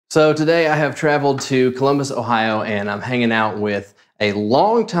So today I have traveled to Columbus, Ohio, and I'm hanging out with a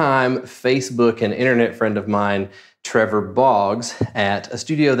longtime Facebook and internet friend of mine, Trevor Boggs, at a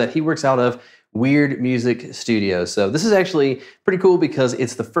studio that he works out of, Weird Music Studio. So this is actually pretty cool because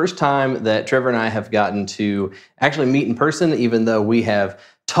it's the first time that Trevor and I have gotten to actually meet in person, even though we have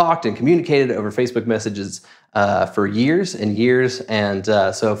talked and communicated over Facebook messages for years and years. And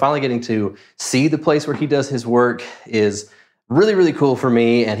so finally getting to see the place where he does his work is really, really cool for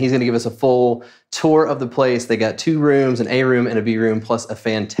me, and he's going to give us a full tour of the place. They got 2 rooms, an A room and a B room, plus a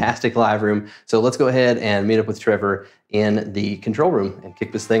fantastic live room. So let's go ahead and meet up with Trevor in the control room and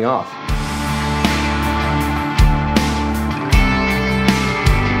kick this thing off.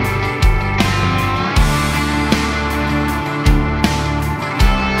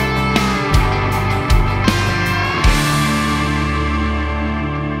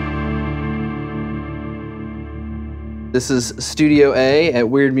 This is Studio A at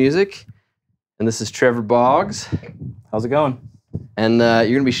Weird Music, and this is Trevor Boggs. How's it going? And you're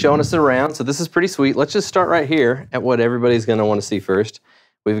going to be showing us around, so this is pretty sweet. Let's just start right here at what everybody's going to want to see first.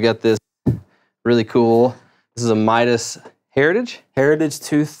 We've got this really cool, this is a Midas Heritage? Heritage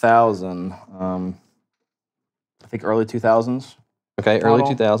 2000. I think early 2000s. Okay, model.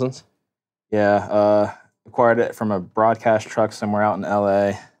 early 2000s. Yeah, acquired it from a broadcast truck somewhere out in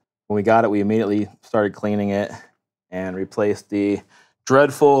LA. When we got it, we immediately started cleaning it and replaced the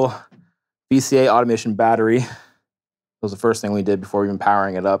dreadful VCA automation battery. It was the first thing we did before even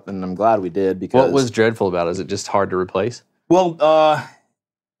powering it up, and I'm glad we did because... What was dreadful about it? Is it just hard to replace? Well,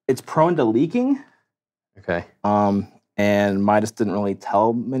 it's prone to leaking. Okay. And Midas didn't really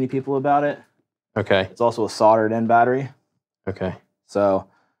tell many people about it. Okay. It's also a soldered-in battery. Okay. So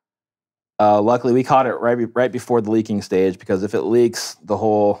luckily we caught it right before the leaking stage, because if it leaks, the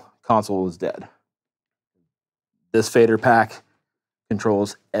whole console is dead. This fader pack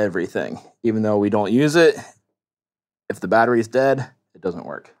controls everything. Even though we don't use it, if the battery's dead, it doesn't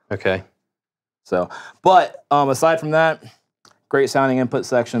work. Okay. So, but aside from that, great sounding input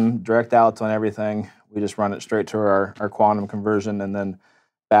section, direct outs on everything. We just run it straight to our quantum conversion and then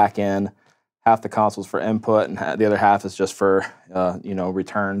back in. Half the console's for input and the other half is just for,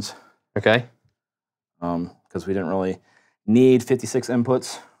 returns. Okay. Because we didn't really need 56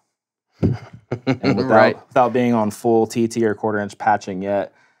 inputs. And without being on full TT or quarter-inch patching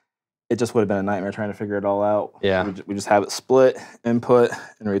yet, it just would have been a nightmare trying to figure it all out. Yeah. We just have it split, input,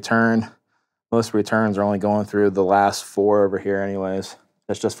 and return. Most returns are only going through the last 4 over here anyways.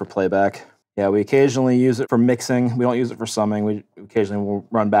 That's just for playback. Yeah, we occasionally use it for mixing. We don't use it for summing. We occasionally will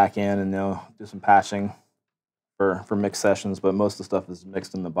run back in and do some patching for mix sessions, but most of the stuff is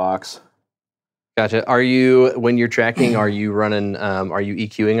mixed in the box. Gotcha. Are you, when you're tracking, are you running, are you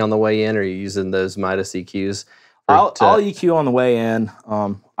EQing on the way in, or are you using those Midas EQs? I'll EQ on the way in.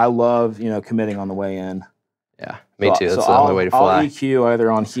 I love, committing on the way in. Yeah, me too. That's the only way to fly. I'll EQ either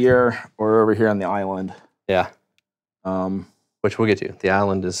on here or over here on the island. Yeah. Which we'll get to. The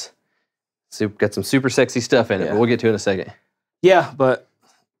island is got some super sexy stuff in it, but we'll get to it in a second. Yeah, but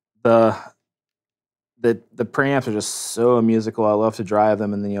the preamps are just so musical. I love to drive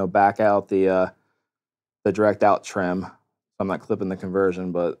them and then back out the direct out trim. I'm not clipping the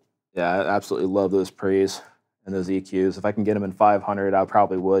conversion, but yeah, I absolutely love those pre's and those EQs. If I can get them in 500, I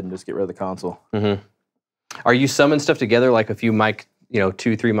probably would and just get rid of the console. Mm-hmm. Are you summing stuff together, like a few 2, 3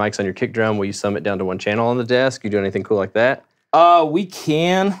 mics on your kick drum? Will you sum it down to one channel on the desk? You do anything cool like that? We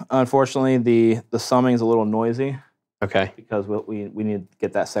can. Unfortunately, the summing is a little noisy. Okay. Because we need to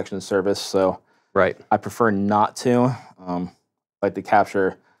get that section serviced, so right. I prefer not to. I like to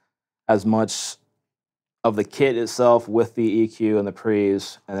capture as much of the kit itself with the EQ and the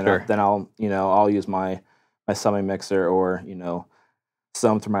pre's, and then I'll use my summing mixer or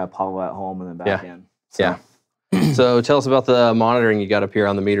sum through my Apollo at home and then back in. So. Yeah. So tell us about the monitoring you got up here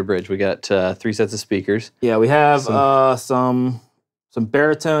on the meter bridge. We got 3 sets of speakers. Yeah, we have some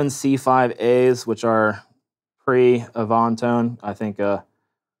baritone C5As, which are pre-Avantone. I think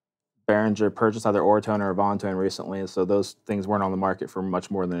Behringer purchased either Ortone or Avantone recently, so those things weren't on the market for much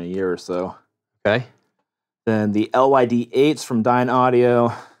more than a year or so. Okay. Then the LYD8s from Dyne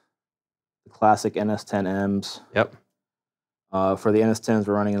Audio, the classic NS10Ms. Yep. For the NS10s,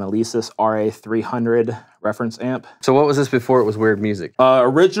 we're running an Alesis RA300 reference amp. So what was this before it was Weird Music?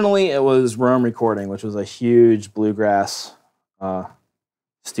 Originally, it was Rome Recording, which was a huge bluegrass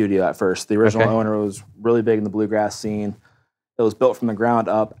studio at first. The original owner was really big in the bluegrass scene. It was built from the ground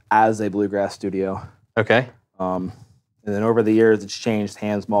up as a bluegrass studio. Okay. And then over the years, it's changed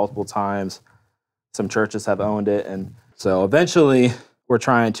hands multiple times. Some churches have owned it, and so eventually we're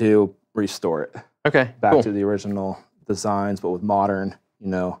trying to restore it. Okay, back to the original designs, but with modern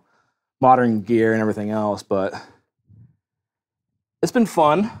modern gear and everything else. But it's been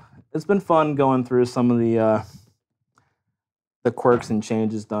fun. It's been fun going through some of the quirks and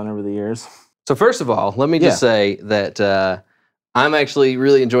changes done over the years. So first of all, let me just say that I'm actually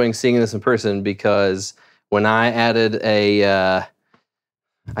really enjoying seeing this in person, because when I added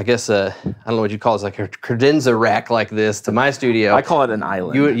I guess I don't know what you call it, like a credenza rack like this to my studio. I call it an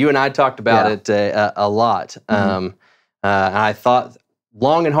island. You and I talked about it a lot. I thought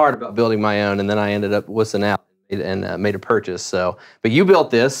long and hard about building my own, and then I ended up wussing out and made a purchase. So, but you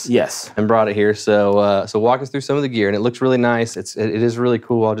built this, yes, and brought it here. So, so walk us through some of the gear, and it looks really nice. It is really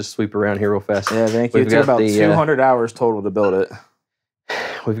cool. I'll just sweep around here real fast. Yeah, thank you. It took about 200 hours total to build it.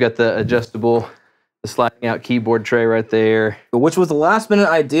 We've got the adjustable, the sliding out keyboard tray right there, which was the last minute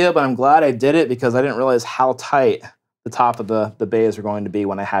idea, but I'm glad I did it because I didn't realize how tight the top of the bays are going to be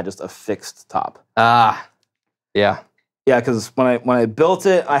when I had just a fixed top. Yeah. Yeah, because when I built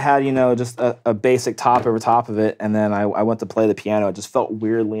it, I had, just a basic top over top of it, and then I went to play the piano. It just felt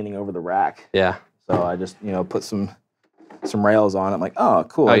weird leaning over the rack. Yeah. So I just, put some rails on it. I'm like, oh,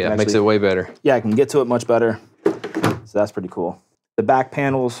 cool. Oh, yeah, it makes it way better. Yeah, I can get to it much better. So that's pretty cool. The back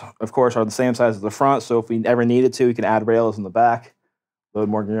panels, of course, are the same size as the front, so if we ever needed to, we can add rails in the back, load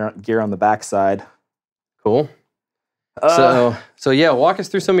more gear on the back side. Cool. So yeah, walk us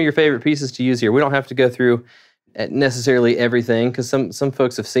through some of your favorite pieces to use here. We don't have to go through necessarily everything, because some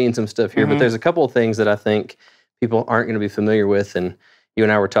folks have seen some stuff here, but there's a couple of things that I think people aren't going to be familiar with, and you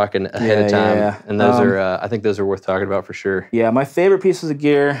and I were talking ahead of time, and those are I think those are worth talking about for sure. Yeah, my favorite pieces of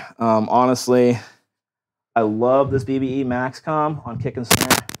gear, honestly, I love this BBE Maxcom on kick and snare.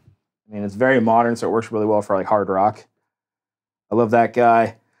 I mean, it's very modern, so it works really well for like hard rock. I love that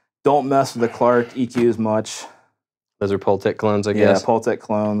guy. Don't mess with the Clark EQs much. Those are Pultec clones, I guess. Yeah, Pultec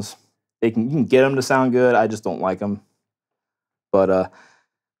clones. You can get them to sound good. I just don't like them. But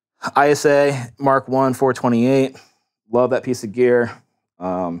ISA Mark I 428, love that piece of gear.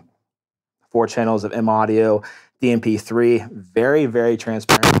 4 channels of M audio, DMP3, very, very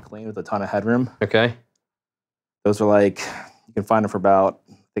transparent and clean with a ton of headroom. Okay. Those are like, you can find them for about,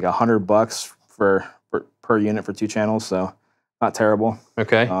 I think, $100 per unit for 2 channels, so not terrible.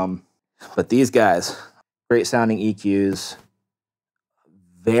 Okay. But these guys, great sounding EQs,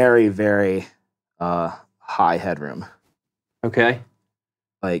 very, very high headroom. Okay.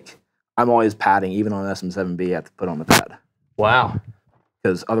 Like, I'm always padding, even on SM7B, I have to put on the pad. Wow.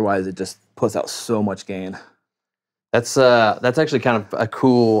 Because otherwise it just puts out so much gain. That's actually kind of a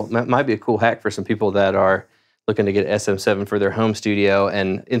cool, might be a cool hack for some people that are looking to get SM7 for their home studio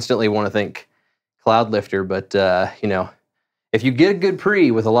and instantly want to think cloud lifter, but if you get a good pre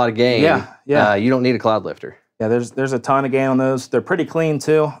with a lot of gain, you don't need a cloud lifter. Yeah, there's a ton of gain on those. They're pretty clean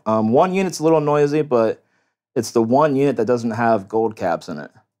too. One unit's a little noisy, but it's the one unit that doesn't have gold caps in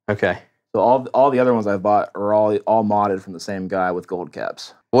it. Okay. So all the other ones I've bought are all modded from the same guy with gold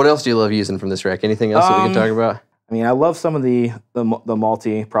caps. What else do you love using from this rack? Anything else that we can talk about? I mean, I love some of the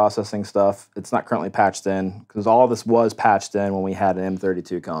multi-processing stuff. It's not currently patched in, because all of this was patched in when we had an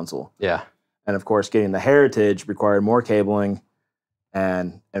M32 console. Yeah. And of course, getting the Heritage required more cabling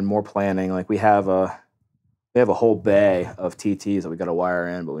and more planning. Like we have a whole bay of TTs that we got to wire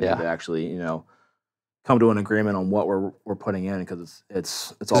in, but we need to actually, come to an agreement on what we're putting in, because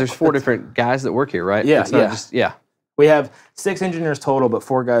it's all. There's 4 different guys that work here, right? Yeah, it's not just We have 6 engineers total, but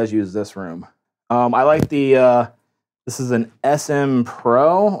 4 guys use this room. I like the. This is an SM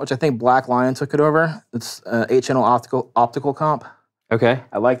Pro, which I think Black Lion took it over. It's an 8-channel optical comp. Okay.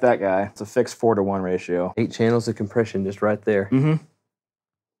 I like that guy. It's a fixed 4-to-1 ratio. 8 channels of compression just right there. Mm-hmm.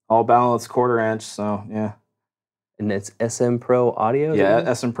 All balanced 1/4 inch, so yeah. And it's SM Pro Audio?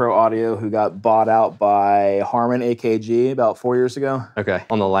 Yeah, SM Pro Audio, who got bought out by Harman AKG about 4 years ago. Okay.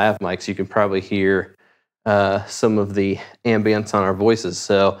 On the lav mics, you can probably hear some of the ambience on our voices.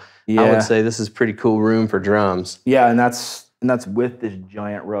 So I would say this is pretty cool room for drums. Yeah, and that's with this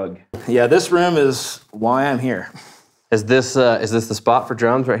giant rug. Yeah, this room is why I'm here. Is this the spot for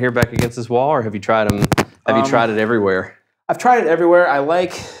drums right here back against this wall, or have you tried them? Have you tried it everywhere? I've tried it everywhere. I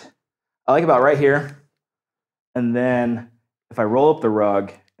like about right here. And then if I roll up the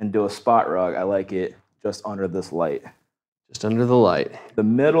rug and do a spot rug, I like it just under this light. Just under the light. The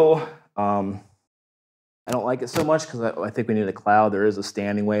middle, I don't like it so much because I think we need a cloud. There is a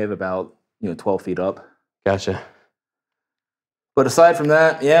standing wave about 12 feet up. Gotcha. But aside from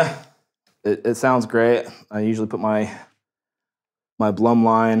that, yeah, it sounds great. I usually put my Blum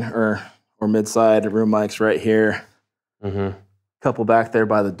line or mid-side room mics right here. Mm-hmm. Couple back there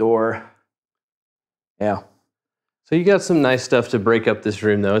by the door. Yeah. So you got some nice stuff to break up this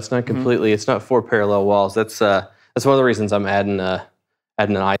room, though. It's not completely. It's not 4 parallel walls. That's one of the reasons I'm adding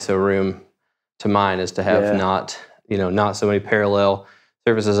adding an ISO room to mine is to have not so many parallel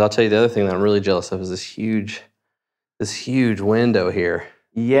surfaces. I'll tell you the other thing that I'm really jealous of is this huge window here.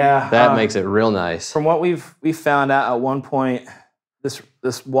 Yeah, that makes it real nice. From what we found out at one point,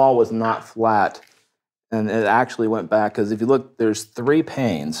 this wall was not flat, and it actually went back because if you look, there's 3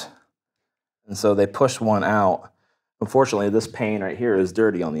 panes, and so they pushed one out. Unfortunately, this pane right here is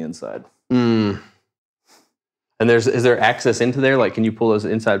dirty on the inside. And is there access into there? Like, can you pull those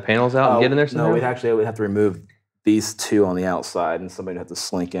inside panels out and get in there somehow? No, we'd have to remove these 2 on the outside, and somebody would have to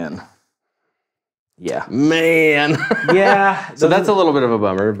slink in. Yeah. Man. Yeah. So that's a little bit of a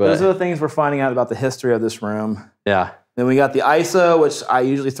bummer, but those are the things we're finding out about the history of this room. Yeah. Then we got the ISO, which I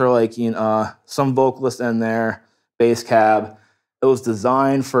usually throw like some vocalist in there, bass cab. It was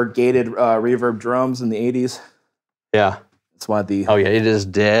designed for gated reverb drums in the 80s. Yeah. That's why the it is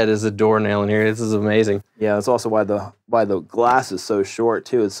dead as a doornail in here. This is amazing. Yeah, that's also why the glass is so short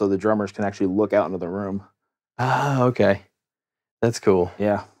too, is so the drummers can actually look out into the room. Ah, okay. That's cool.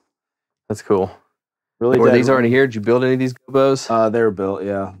 Yeah. That's cool. Really? Were these already here? Did you build any of these gobos? They were built,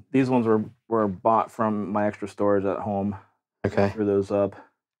 yeah. These ones were bought from my extra storage at home. Okay. Threw those up.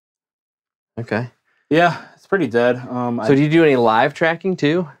 Okay. Yeah, it's pretty dead. So do you do any live tracking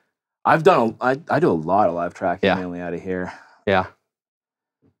too? I do a lot of live tracking mainly out of here. Yeah.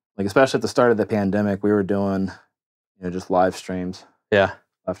 Like especially at the start of the pandemic, we were doing just live streams. Yeah.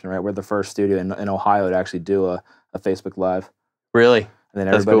 Left and right. We're the first studio in Ohio to actually do a Facebook Live. Really? And then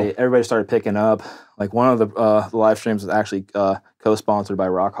everybody started picking up. Like one of the live streams was actually co-sponsored by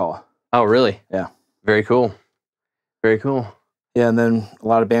Rock Hall. Oh, really? Yeah. Very cool. Very cool. Yeah, and then a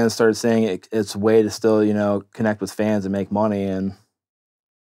lot of bands started saying it's a way to still, connect with fans and make money. And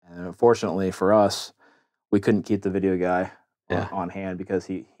unfortunately for us, we couldn't keep the video guy on hand because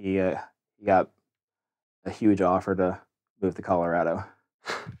he got a huge offer to move to Colorado.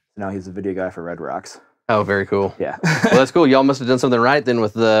 So now he's a video guy for Red Rocks. Oh, very cool. Yeah. Well, that's cool. Y'all must have done something right then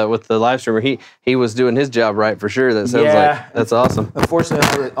with the live streamer. He was doing his job right for sure. That sounds like that's awesome.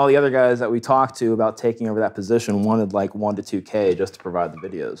 Unfortunately, all the other guys that we talked to about taking over that position wanted like $1 to $2K just to provide the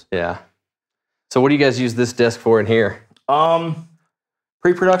videos. Yeah. So what do you guys use this desk for in here?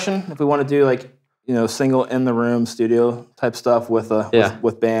 Pre-production. If we want to do like single in the room studio type stuff with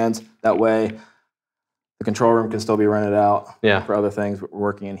bands, that way the control room can still be rented out for other things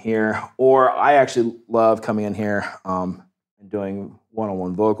working in here. Or I actually love coming in here and doing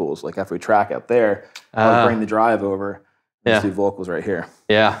one-on-one vocals. Like after we track out there, I'll bring the drive over and just do vocals right here.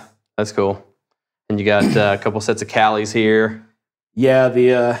 Yeah, that's cool. And you got a couple sets of Callies here. Yeah,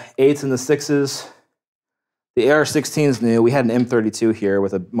 the 8s and the 6s. The AR-16 is new. We had an M32 here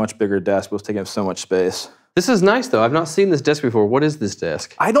with a much bigger desk. It was taking up so much space. This is nice, though. I've not seen this desk before. What is this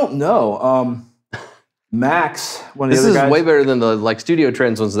desk? I don't know. Max, one of the other guys. This is way better than the Studio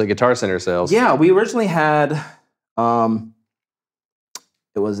Trends ones that Guitar Center sells. Yeah, we originally had, it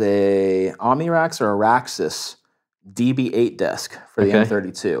was a Omnirax or a Raxus DB8 desk for the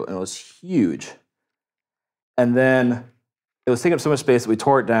M32, and it was huge. And then it was taking up so much space that we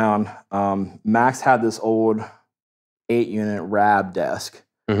tore it down. Max had this old 8-unit RAB desk,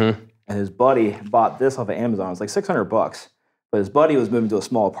 and his buddy bought this off of Amazon. It was like $600. But his buddy was moving to a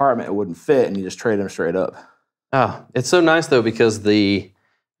small apartment. It wouldn't fit, and he just traded him straight up. Oh, it's so nice, though, because you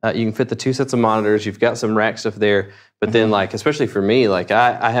can fit the 2 sets of monitors. You've got some rack stuff there. But then, especially for me,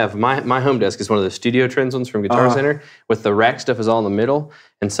 I have my home desk is one of the Studio Trends ones from Guitar Center, with the rack stuff is all in the middle.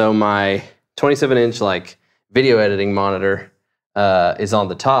 And so my 27-inch, video editing monitor is on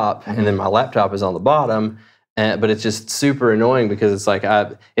the top, and then my laptop is on the bottom. But it's just super annoying because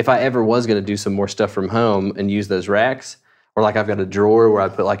it's if I ever was going to do some more stuff from home and use those racks, or I've got a drawer where I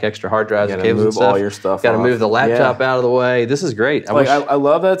put extra hard drives and cables and stuff. All your stuff. Got to move the laptop out of the way. This is great. I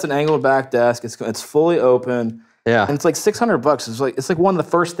love that it's an angled back desk. It's fully open. Yeah. And it's like $600. It's like one of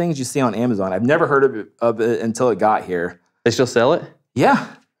the first things you see on Amazon. I've never heard of it until it got here. They still sell it? Yeah.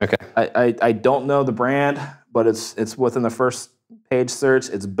 Okay. I don't know the brand, but it's within the first page search.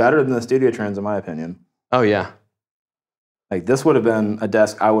 It's better than the Studio Trends in my opinion. Oh yeah. This would have been a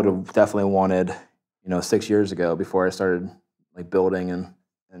desk I would have definitely wanted, 6 years ago before I started building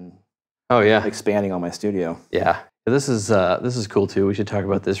and expanding on my studio. Yeah. This is cool too. We should talk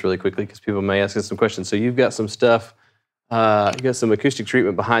about this really quickly because people may ask us some questions. So you've got some stuff, you got some acoustic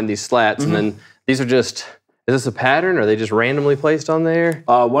treatment behind these slats, and then these are just, is this a pattern? Or are they just randomly placed on there?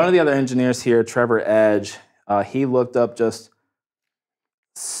 One of the other engineers here, Trevor Edge, he looked up just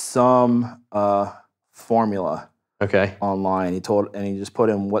some formula online. He just put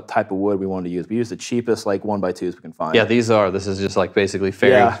in what type of wood we wanted to use. We used the cheapest 1x2s we can find. Yeah, this is just basically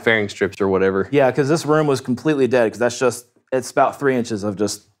fairing strips or whatever. Yeah, because this room was completely dead because that's just it's about 3 inches of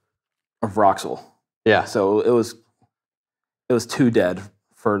Roxel. Yeah. So it was too dead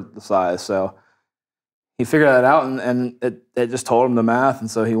for the size. So he figured that out, and it just told him the math,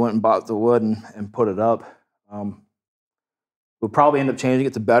 and so he went and bought the wood and put it up. We'll probably end up changing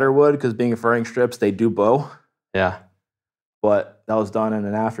it to better wood because being furring strips, they do bow. Yeah. But that was done in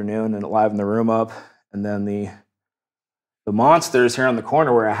an afternoon and it livened the room up. And then the monsters here on the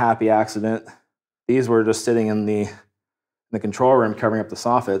corner were a happy accident. These were just sitting in the control room covering up the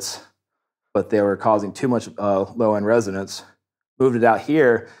soffits, but they were causing too much low-end resonance. Moved it out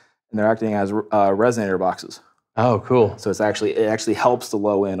here, and they're acting as resonator boxes. Oh, cool. So it actually helps the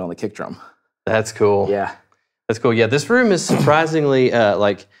low end on the kick drum. That's cool. Yeah. That's cool. Yeah, this room is surprisingly,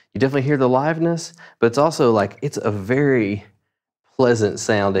 like, you definitely hear the liveness, but it's also, like, it's a very pleasant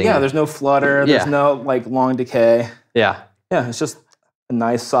sounding. Yeah, there's no flutter. There's no, like, long decay. Yeah. Yeah, it's just a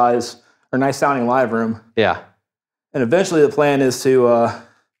nice size, or nice sounding live room. Yeah. And eventually the plan is to,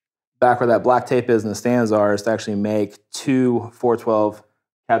 back where that black tape is and the stands are, is to actually make 2 412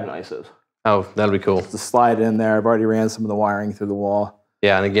 cabinet ISOs. Oh, that'll be cool. To slide in there. I've already ran some of the wiring through the wall.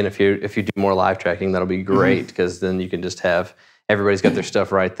 Yeah, and again, if you do more live tracking, that'll be great because then you can just have everybody's got their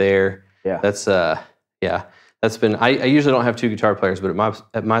stuff right there. Yeah, that's been. I usually don't have 2 guitar players, but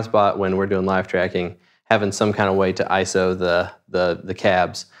at my spot when we're doing live tracking, having some kind of way to ISO the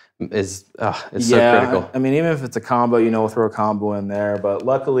cabs is it's so critical. I mean, even if it's a combo, we'll throw a combo in there. But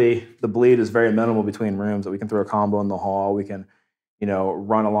luckily, the bleed is very minimal between rooms that we can throw a combo in the hall. We can,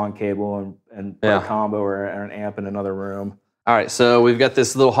 run a long cable and play a combo or an amp in another room. All right, so we've got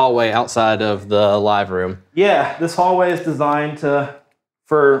this little hallway outside of the live room. Yeah, this hallway is designed for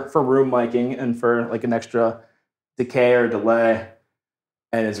room miking and for like an extra decay or delay.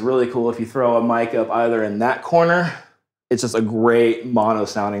 And it's really cool if you throw a mic up either in that corner. It's just a great mono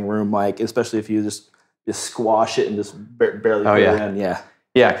sounding room mic, especially if you just squash it and just barely put it in. Yeah.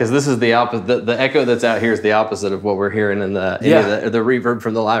 Yeah, because this is the opposite. The echo that's out here is the opposite of what we're hearing in the reverb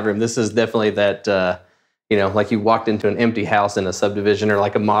from the live room. This is definitely that. Like you walked into an empty house in a subdivision or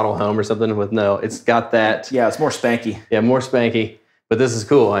like a model home or something it's got that. Yeah, it's more spanky. Yeah, more spanky. But this is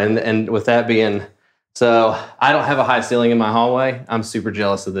cool. And with that being, so I don't have a high ceiling in my hallway. I'm super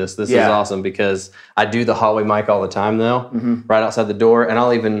jealous of this. This is awesome because I do the hallway mic all the time though, right outside the door. And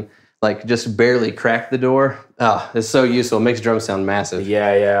I'll even like just barely crack the door. Oh, it's so useful. It makes drums sound massive.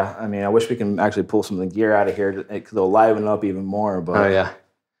 Yeah. I mean, I wish we can actually pull some of the gear out of here because they'll liven it up even more. But oh yeah.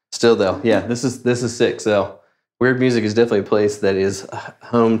 Still though, yeah, this is sick. So Weird Music is definitely a place that is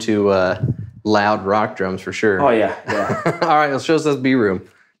home to loud rock drums for sure. Oh yeah. All right, let's show us this B room.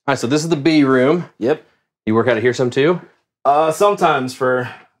 All right, so this is the B room. Yep. You work out of here some too? Sometimes for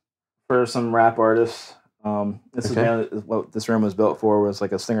some rap artists. This is mainly what this room was built for. Was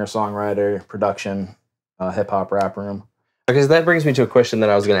like a singer-songwriter production, hip hop rap room. Okay, so that brings me to a question that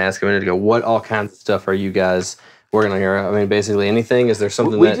I was going to ask a minute ago. What all kinds of stuff are you guys working on here? I mean, basically anything. Is there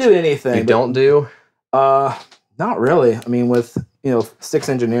something we do anything you don't do? Not really. I mean, with 6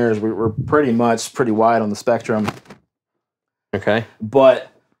 engineers, we're pretty wide on the spectrum. Okay. But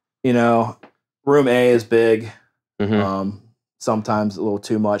room A is big. Mm-hmm. Sometimes a little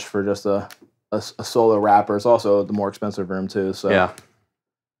too much for just a solo rapper. It's also the more expensive room too. So yeah.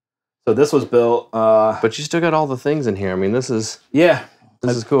 So this was built. But you still got all the things in here. I mean, this is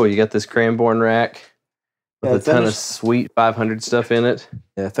cool. You got this Cranbourne rack with a ton of sweet 500 stuff in it.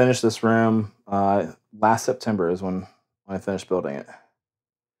 Yeah, I finished this room last September is when I finished building it.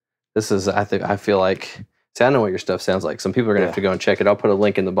 This is, I feel like, see, I know what your stuff sounds like. Some people are going to have to go and check it. I'll put a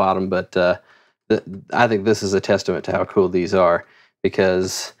link in the bottom, but I think this is a testament to how cool these are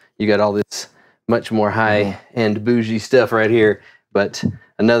because you got all this much more high-end bougie stuff right here, but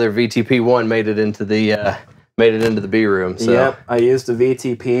another VTP1 made it into the B room. So. Yep, I used the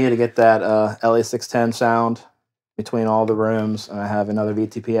VTP to get that LA610 sound between all the rooms, and I have another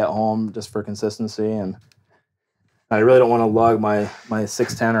VTP at home just for consistency, and I really don't want to lug my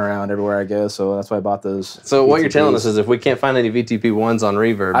 610 around everywhere I go, so that's why I bought those. So what you're telling us is if we can't find any VTP1s on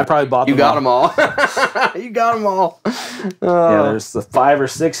Reverb, I probably bought them. You got them all. You got them all. Yeah, there's the 5 or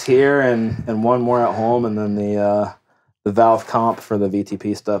 6 here and one more at home, and then the valve comp for the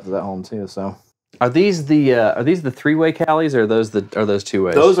VTP stuff is at home too. So are these the 3-way Callies or are those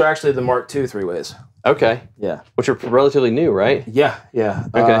 2-ways? Those are actually the Mark II 3-ways. Okay. Yeah. Which are relatively new, right? Yeah.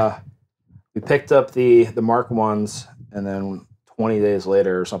 Okay. We picked up the Mark 1s, and then 20 days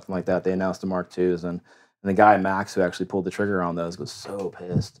later or something like that, they announced the Mark 2s, and the guy Max who actually pulled the trigger on those was so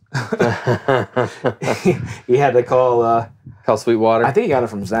pissed. he had to call Sweetwater. I think he got it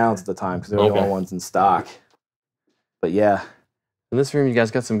from Zounds at the time because they were the only ones in stock. But yeah. In this room, you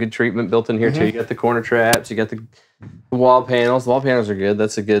guys got some good treatment built in here too. You got the corner traps, you got the The wall panels. The wall panels are good.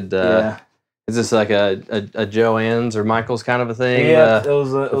 That's a good. Yeah. Is this like a Joann's or Michael's kind of a thing? Yeah, it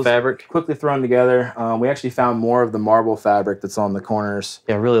was fabric. quickly thrown together. We actually found more of the marble fabric that's on the corners.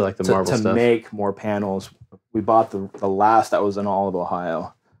 Yeah, I really like the marble stuff. To make more panels. We bought the last that was in all of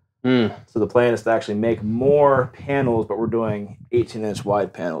Ohio. Mm. So the plan is to actually make more panels, but we're doing 18-inch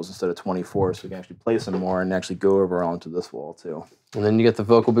wide panels instead of 24, so we can actually place them more and actually go over onto this wall too. And then you get the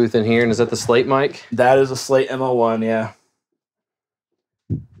vocal booth in here, and is that the Slate mic? That is a Slate ML1, yeah.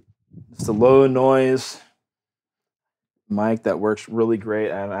 It's a low noise mic that works really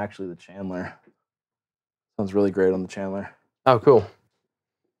great, and actually the Chandler. Sounds really great on the Chandler. Oh, cool.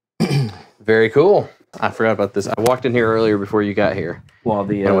 Very cool. I forgot about this. I walked in here earlier before you got here. Well,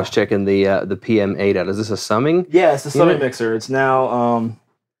 I was checking the PM8 out. Is this a summing? Yeah, it's a summing mixer. It's now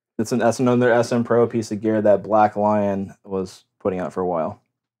that's another SM Pro piece of gear that Black Lion was putting out for a while.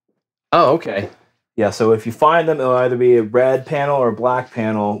 Oh, okay. Yeah, so if you find them, it'll either be a red panel or a black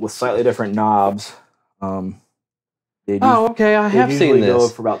panel with slightly different knobs. Okay, I have seen usually this. Go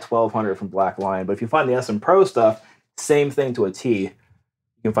for about $1,200 from Black Lion, but if you find the SM Pro stuff, same thing to a T, you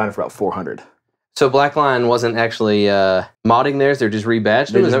can find it for about $400. So Black Lion wasn't actually modding theirs; they're just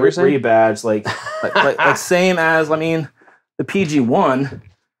rebadged them. Is that what you're saying? Rebadged, like same as, I mean, the PG1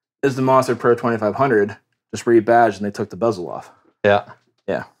 is the Monster Pro 2500, just rebadged, and they took the bezel off. Yeah.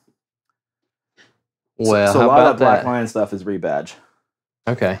 Yeah. Well, so how a lot about of that Black that? Lion stuff is rebadge.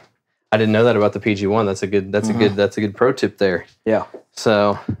 Okay, I didn't know that about the PG1. That's a good pro tip there. Yeah.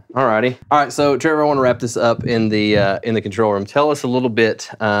 So, all right. So, Trevor, I want to wrap this up in the control room. Tell us a little bit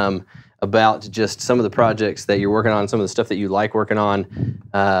about just some of the projects that you're working on, some of the stuff that you like working on,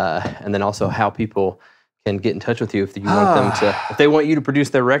 and then also how people can get in touch with you if you want them to, if they want you to produce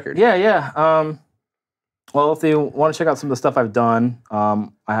their record. Yeah. Well, if they want to check out some of the stuff I've done, I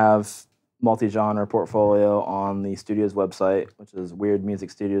have multi-genre portfolio on the studio's website, which is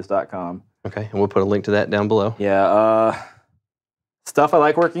weirdmusicstudios.com. Okay, and we'll put a link to that down below. Yeah. Stuff I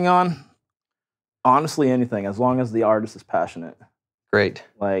like working on, honestly, anything, as long as the artist is passionate. Great.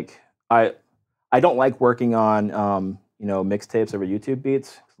 Like, I don't like working on, mixtapes over YouTube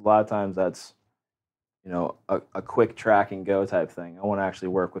beats. A lot of times that's, a quick track and go type thing. I want to actually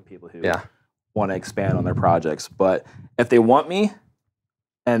work with people who want to expand on their projects. But if they want me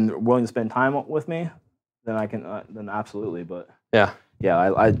and willing to spend time with me, then I can, then absolutely. But yeah,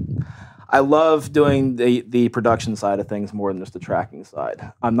 I love doing the production side of things more than just the tracking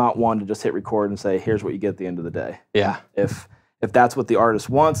side. I'm not one to just hit record and say, here's what you get at the end of the day. Yeah. If that's what the artist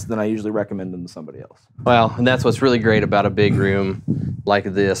wants, then I usually recommend them to somebody else. Well, and that's what's really great about a big room like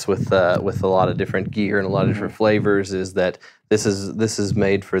this with a lot of different gear and a lot of different flavors is that this is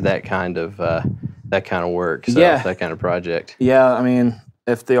made for that kind of work. So that kind of project. Yeah, I mean,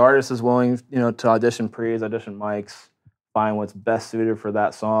 if the artist is willing, to audition pre's, audition mics, find what's best suited for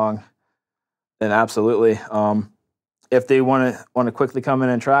that song, then absolutely. If they want to quickly come in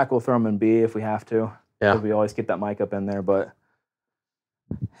and track, we'll throw them in B if we have to. Yeah. We always keep that mic up in there, but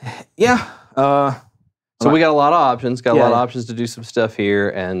yeah. So we got a lot of options. Got a lot of options to do some stuff here,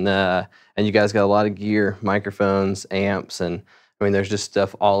 and you guys got a lot of gear, microphones, amps, and I mean, there's just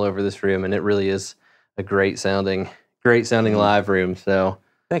stuff all over this room, and it really is a great sounding live room. So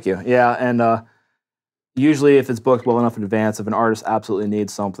thank you. Yeah, and usually if it's booked well enough in advance, if an artist absolutely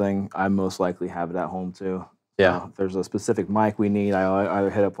needs something, I most likely have it at home too. Yeah. If there's a specific mic we need, I either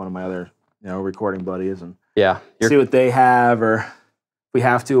hit up one of my other recording buddies and see what they have, or if we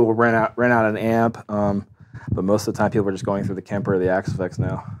have to, we'll rent out an amp. But most of the time, people are just going through the Kemper or the Axifex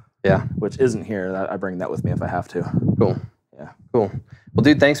now. Yeah, which isn't here. I bring that with me if I have to. Cool. Yeah. Cool. Well,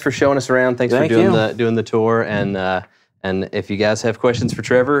 dude, thanks for showing us around. Thanks for doing the tour. And if you guys have questions for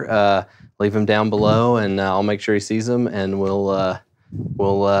Trevor, leave them down below, and I'll make sure he sees them, and we'll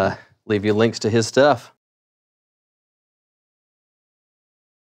leave you links to his stuff.